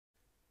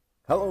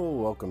Hello,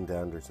 welcome to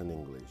Andersen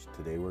English.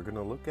 Today we're going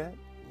to look at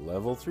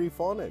Level 3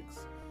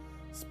 Phonics,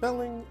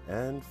 Spelling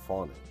and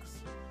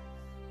Phonics.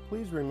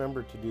 Please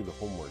remember to do the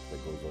homework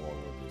that goes along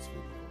with this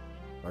video.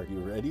 Are you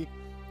ready?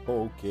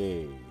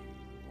 Okay,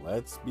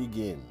 let's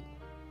begin.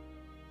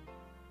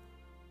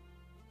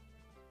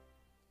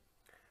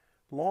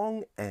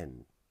 Long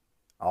N,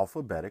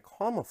 alphabetic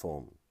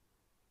homophone.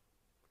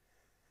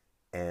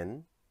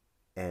 N,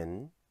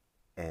 N,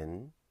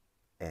 N,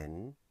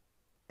 N,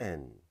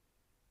 N.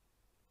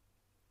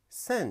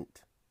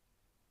 Scent.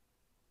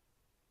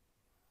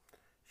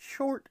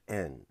 Short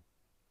N.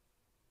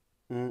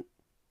 N,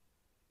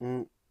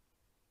 N,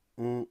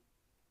 N,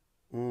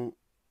 N,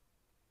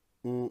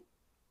 N,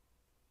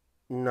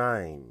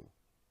 9.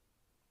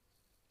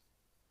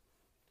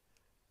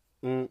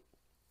 N,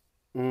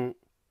 N,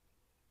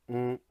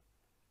 N,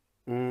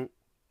 N,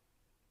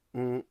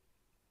 N,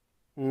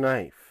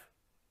 knife.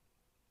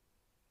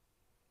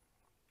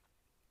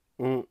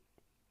 N,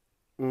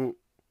 N,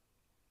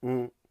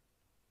 N,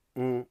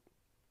 N,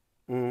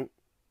 N,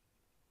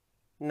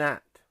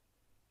 gnat.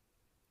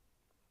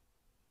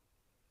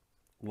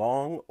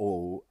 Long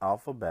O,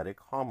 alphabetic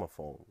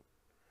homophone.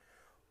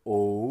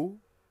 O,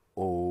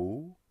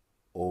 O,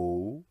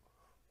 O,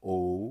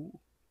 O,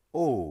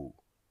 O.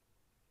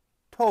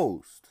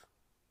 Toast.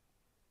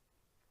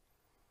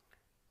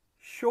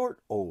 Short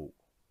O.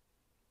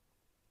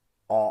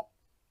 O,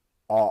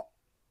 O,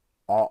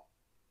 O,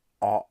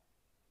 O,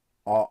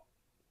 O.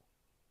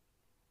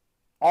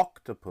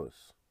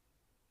 Octopus.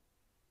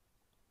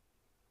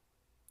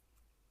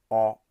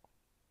 O,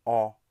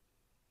 O,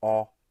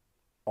 O,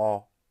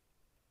 O,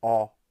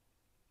 O.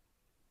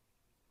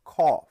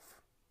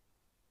 Cough.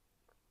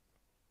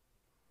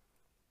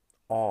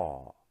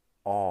 O,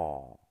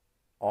 O,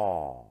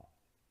 O,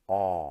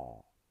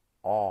 O,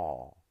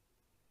 O.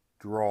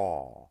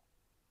 Draw.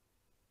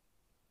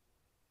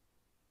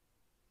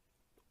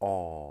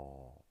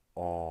 O,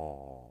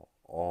 O,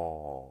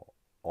 O,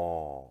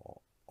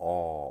 O,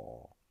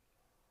 O.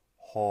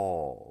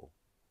 Hall.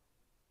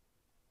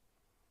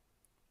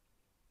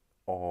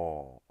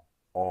 O,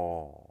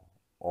 O,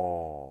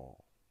 O,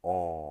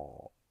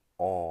 O,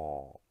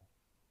 O.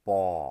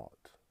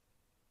 Bought.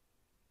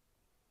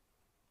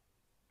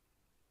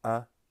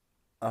 A,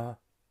 a,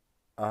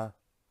 a,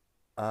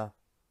 a,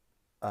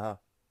 a.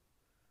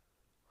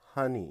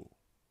 Honey.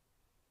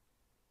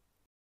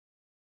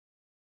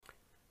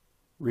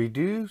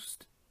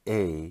 Reduced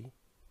A,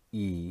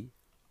 E,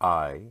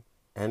 I,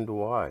 and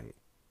Y.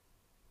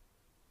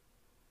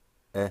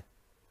 Eh,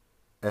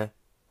 eh,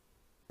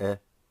 eh,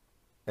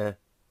 eh,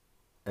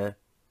 eh.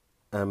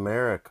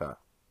 America.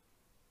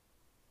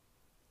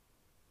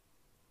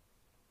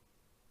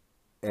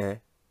 Eh,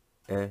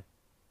 eh,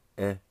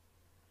 eh,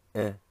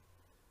 eh,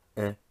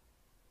 eh.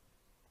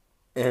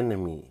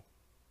 Enemy.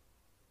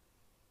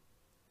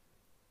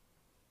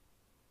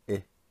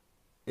 Eh,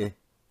 eh,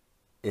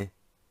 eh,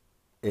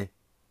 eh,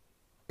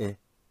 eh.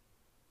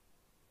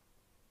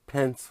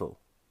 Pencil.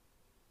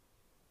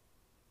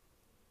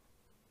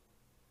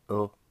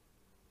 Oh,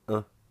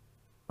 uh,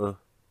 uh,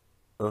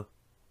 uh,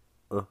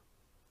 uh.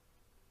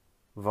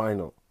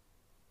 Vinyl.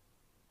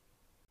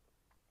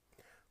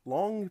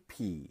 Long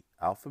P,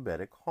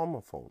 alphabetic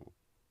homophone.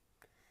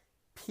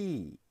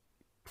 P,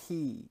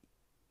 P,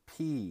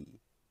 P,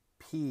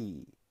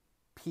 P,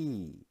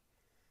 P.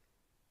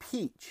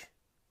 Peach.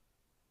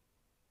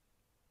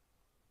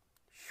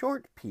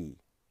 Short P. P,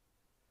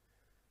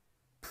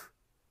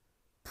 P, P,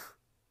 P,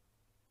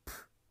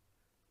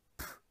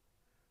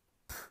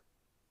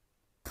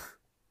 P,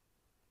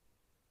 P.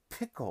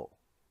 Pickle.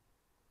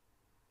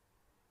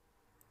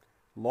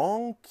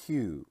 Long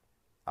Q,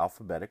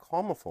 alphabetic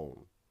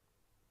homophone.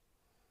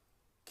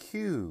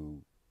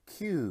 Q,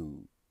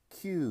 Q,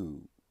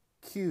 Q,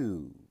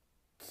 Q,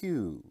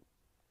 Q.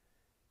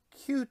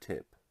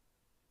 Q-tip.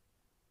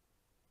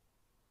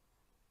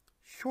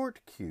 Short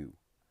Q.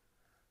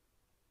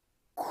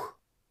 Qu,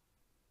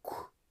 qu,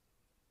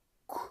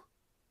 qu,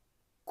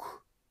 qu,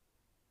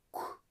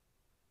 qu.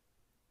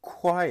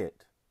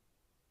 Quiet.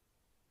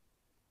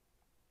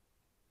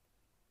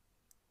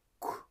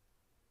 Qu,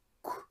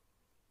 qu,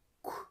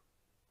 qu,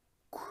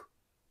 qu,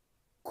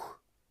 qu.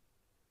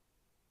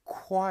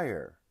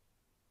 Choir.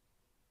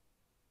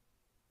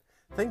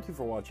 Thank you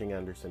for watching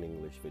Andersen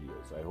English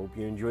videos. I hope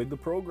you enjoyed the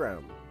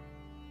program.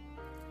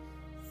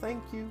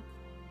 Thank you,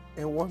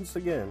 and once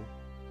again,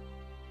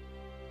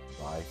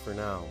 bye for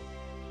now.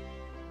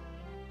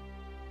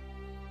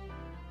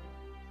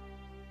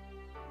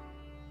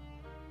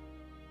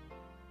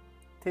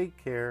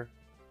 Take care.